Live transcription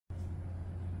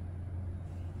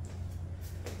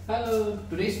Hello,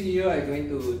 today's video I'm going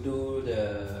to do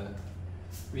the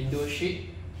window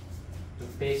sheet to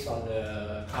paste on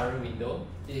the current window.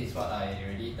 This is what I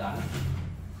already done.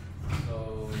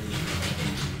 So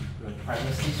the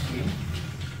privacy screen,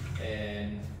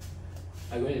 and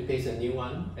I'm going to paste a new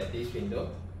one at this window.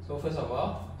 So first of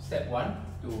all, step 1,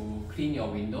 to clean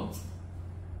your window.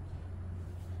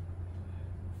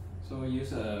 So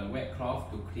use a wet cloth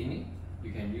to clean it.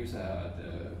 You can use the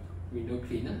window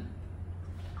cleaner.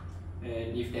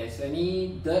 And if there's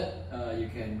any dirt, you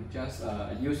can just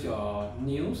use your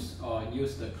nails or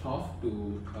use the cloth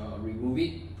to remove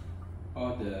it,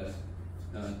 all the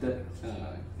dirt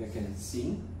that can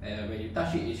sink. When you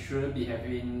touch it, it shouldn't be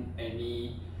having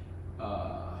any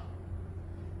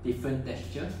different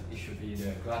texture. It should be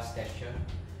the glass texture.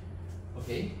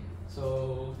 Okay.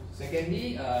 So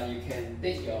secondly, you can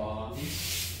take your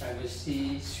this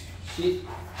privacy sheet,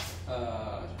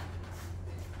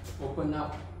 open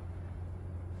up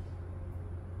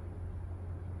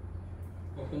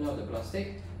the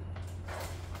plastic.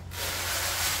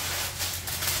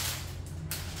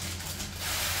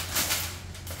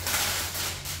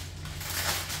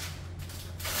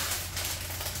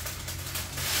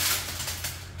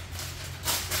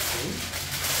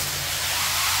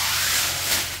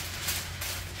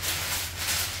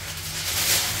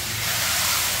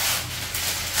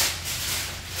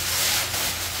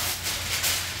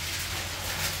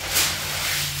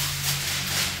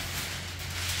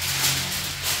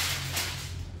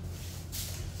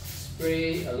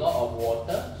 Spray a lot of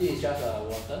water. This is just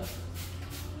water.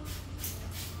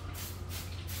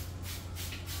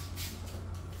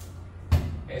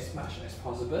 As much as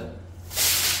possible.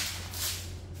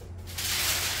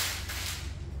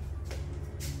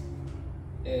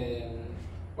 And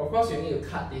of course, you need to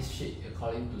cut this sheet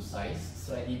according to size,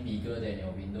 slightly bigger than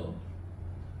your window.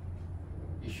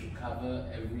 It should cover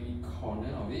every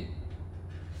corner of it.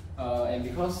 And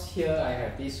because here I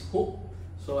have this hook,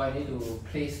 so I need to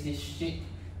place this sheet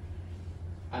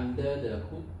under the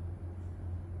hook.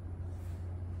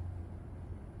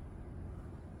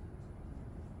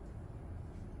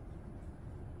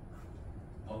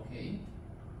 Okay.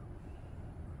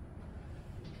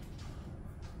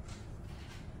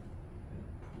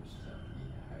 Push slightly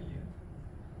higher.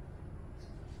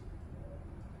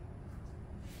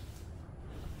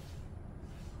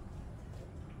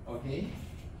 Okay.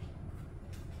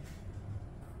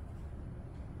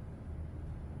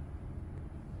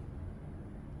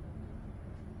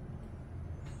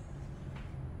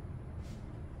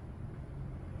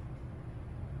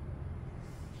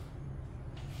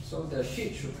 So the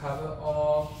sheet should cover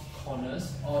all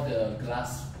corners, all the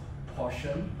glass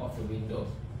portion of the window.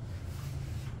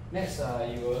 Next,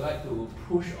 you would like to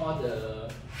push all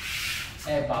the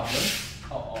air bubbles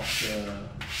out of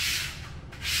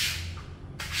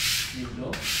the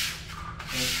window.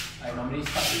 So I normally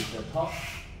start with the top,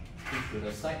 push to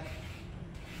the side.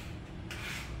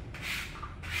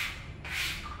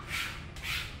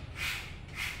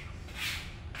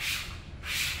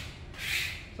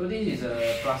 So this is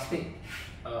a plastic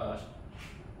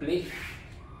plate.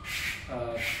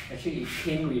 Actually, it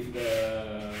came with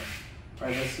the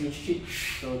privacy sheet,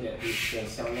 so that is the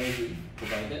seller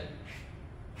provided.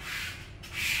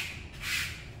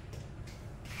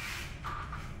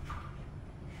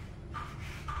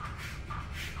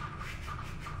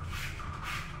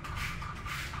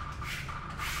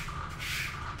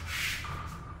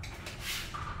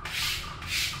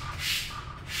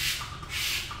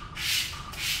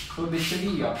 So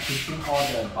basically, you are pushing all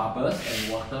the bubbles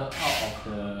and water out of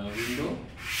the window,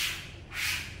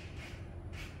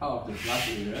 out of the glass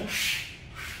area,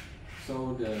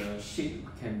 so the sheet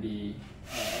can be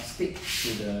stick to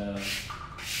the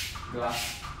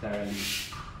glass directly.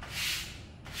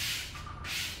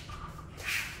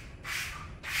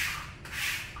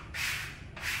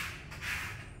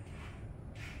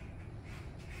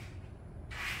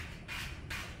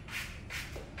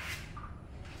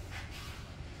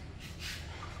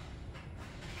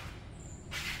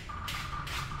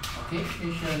 Okay,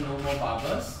 make sure no more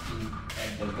bubbles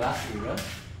at the glass area.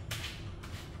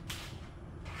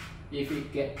 If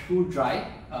it gets too dry,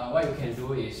 what you can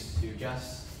do is you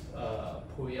just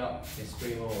pull it out and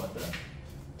spray more water.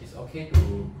 It's okay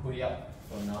to pull it out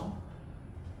for now.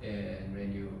 And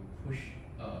when you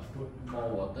put more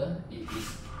water, it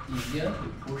is easier to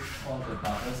push all the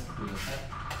bubbles to the side.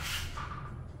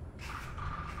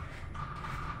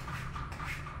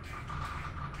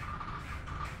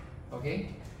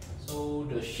 Okay. So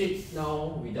the sheet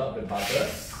now without the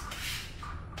bubbles,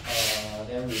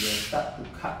 then we will start to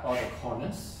cut all the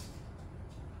corners,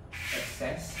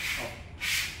 excess of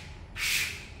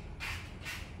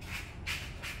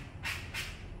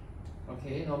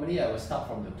Okay, normally I will start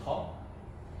from the top.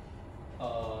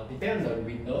 Depends on the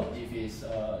window. If it's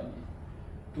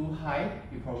too high,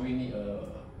 you probably need a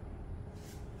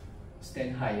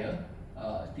stand higher,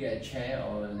 get a chair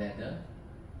or a ladder.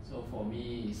 So for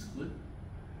me, it's good.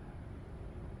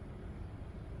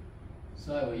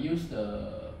 So I will use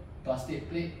the plastic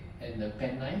plate and the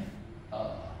pen knife.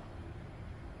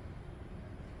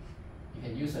 You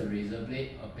can use a razor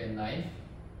blade or pen knife.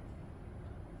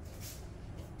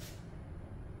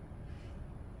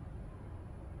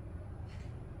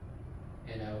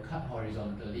 And I will cut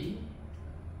horizontally.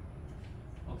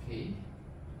 Okay.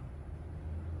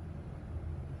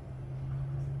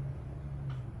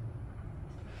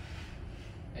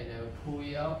 And I will pull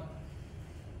it out.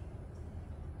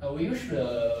 I will use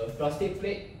the plastic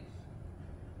plate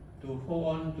to hold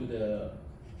on to the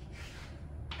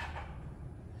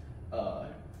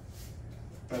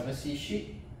privacy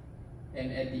sheet,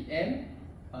 and at the end,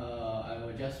 I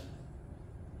will just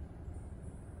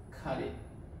cut it.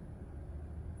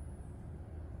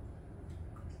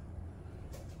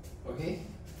 Okay.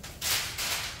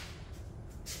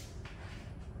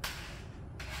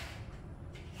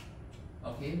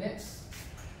 Okay, next,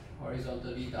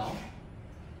 horizontally down.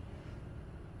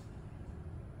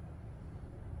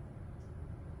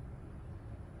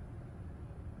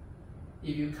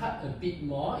 If you cut a bit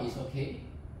more, it's okay,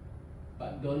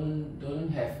 but don't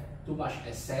have too much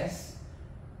excess,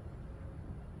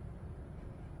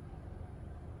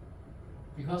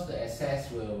 because the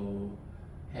excess will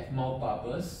have more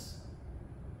bubbles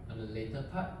on the later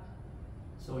part.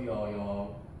 So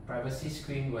your privacy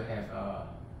screen will have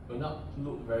will not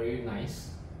look very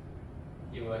nice.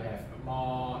 It will have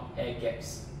more air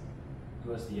gaps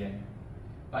towards the end.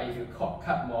 But if you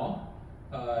cut more,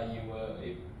 you will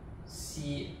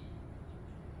see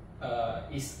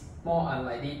it's more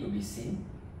unlikely to be seen.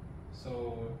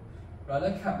 So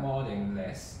rather cut more than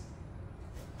less.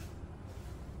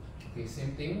 Okay,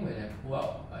 same thing when I pull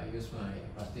out, I use my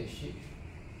plastic sheet.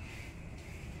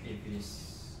 If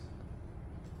it's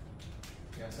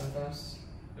sometimes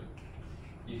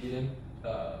you didn't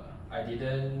I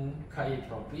didn't cut it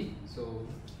properly, so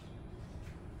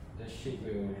the sheet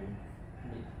will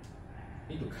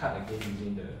need to cut again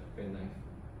using the pen knife.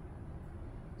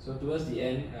 So towards the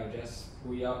end, I'll just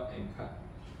pull it out and cut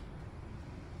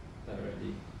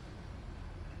directly.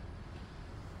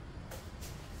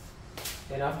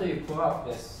 And after you pull out,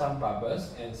 there's some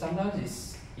bubbles, and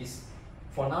sometimes it's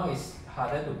for now it's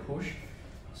harder to push.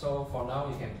 So for now,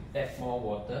 you can add more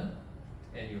water,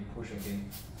 and you push again.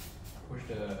 Push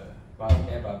the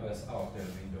air bubbles out of the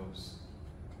windows.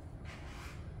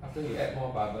 After you add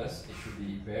more bubbles, it should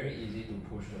be very easy to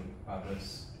push the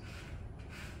bubbles.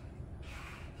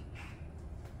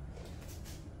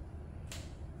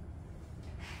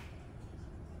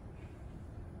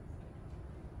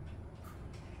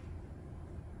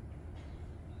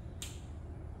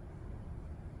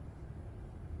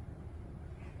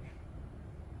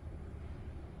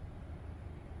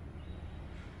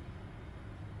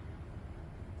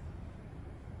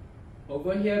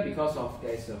 Over here, because of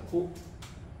there's a hook,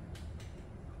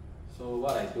 so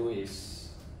what I do is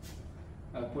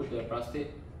I put the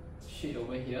plastic sheet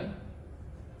over here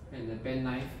and the pen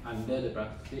knife under the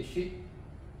plastic sheet.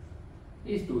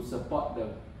 This is to support the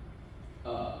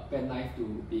pen knife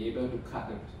to be able to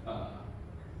cut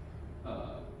the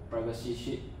privacy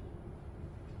sheet.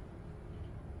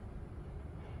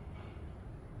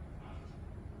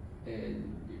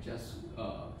 And you just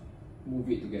move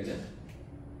it together.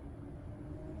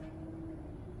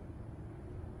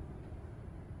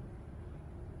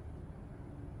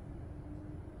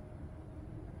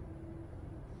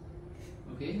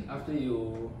 Okay, after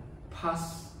you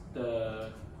pass the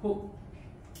hook,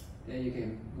 then you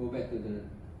can go back to the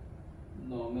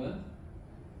normal.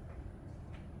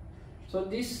 So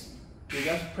this, you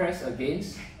just press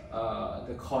against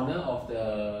the corner of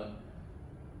the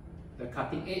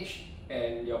cutting edge,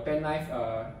 and your pen knife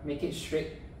make it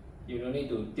straight. You don't need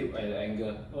to tilt at an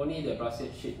angle. Only the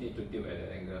plastic sheet need to tilt at an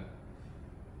angle.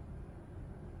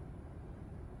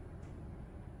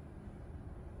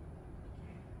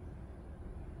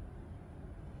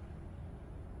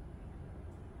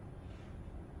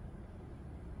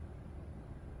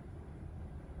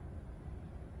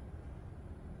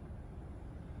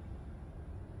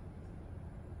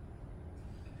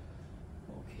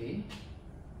 Okay.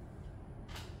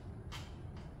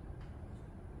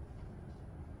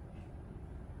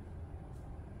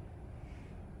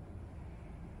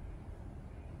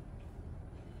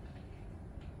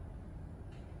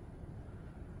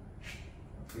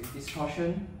 Okay, this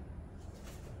portion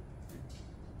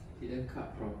didn't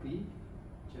cut properly.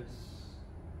 Just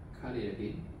cut it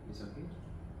again, it's okay.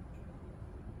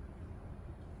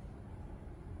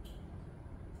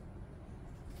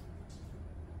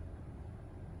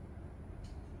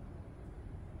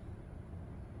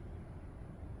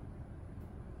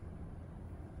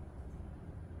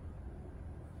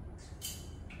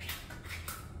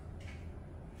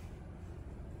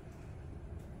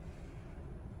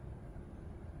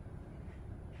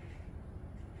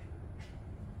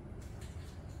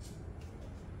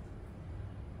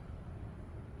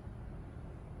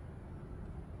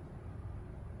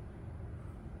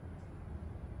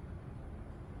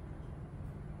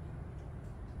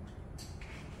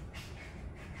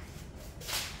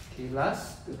 Okay,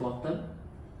 last, the bottom.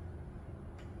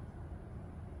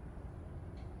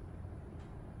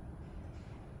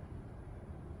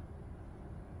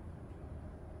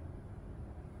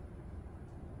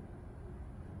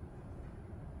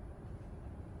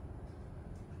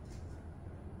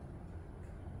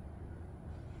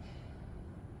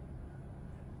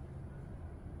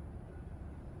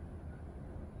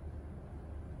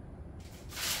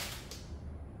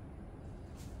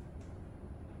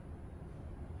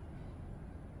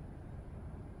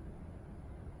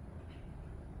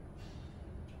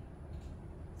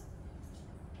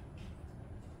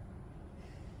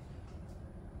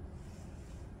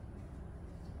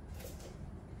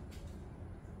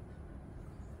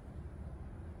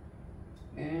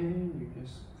 And you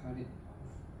just cut it off.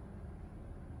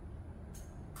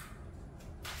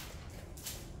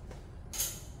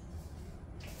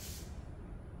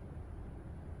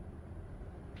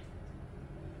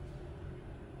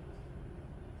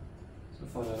 So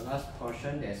for the last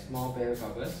portion, there's more bell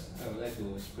bubbles. I would like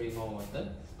to spray more water.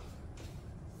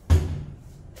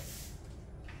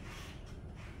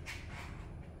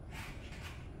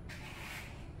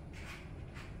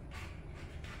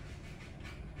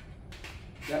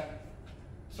 Yep.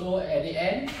 So at the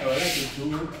end, I would like to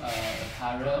do a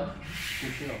thorough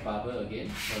pushing of bubble again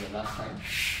for the last time.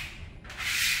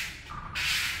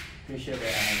 Make sure that I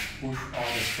have pushed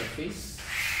all the surface.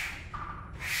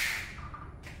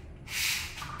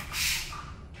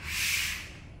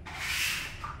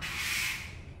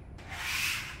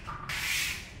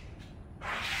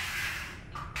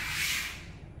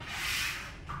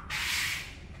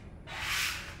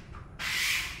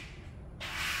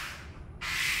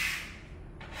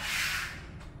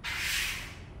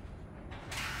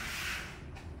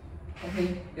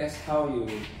 Okay, that's how you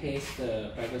paste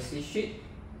the privacy sheet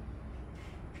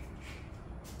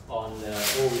on the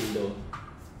old window.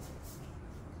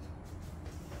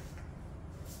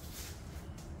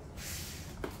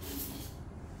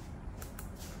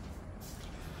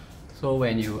 So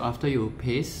after you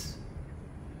paste,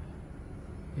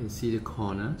 you can see the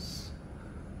corners.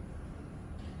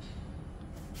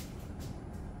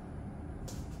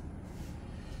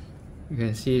 You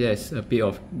can see there's a bit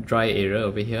of dry area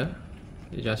over here.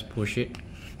 You just push it.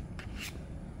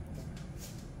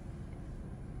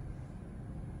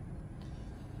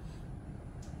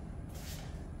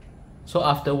 So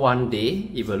after one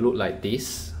day, it will look like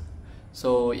this.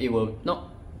 So it will not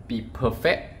be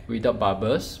perfect without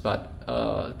bubbles, but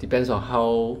depends on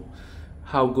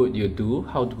how good you do,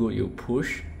 how good you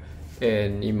push,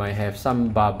 and it might have some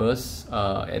bubbles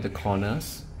at the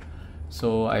corners.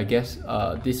 So I guess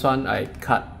this one I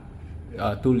cut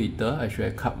 2 liter. I should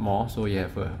have cut more, so you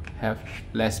have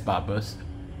less bubbles.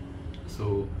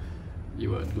 So it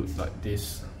will look like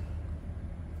this.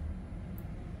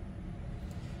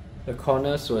 The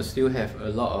corners will still have a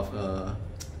lot of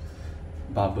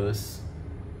bubbles,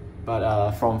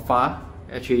 but from far,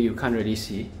 actually you can't really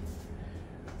see.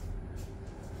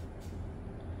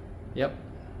 Yep.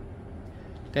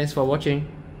 Thanks for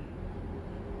watching.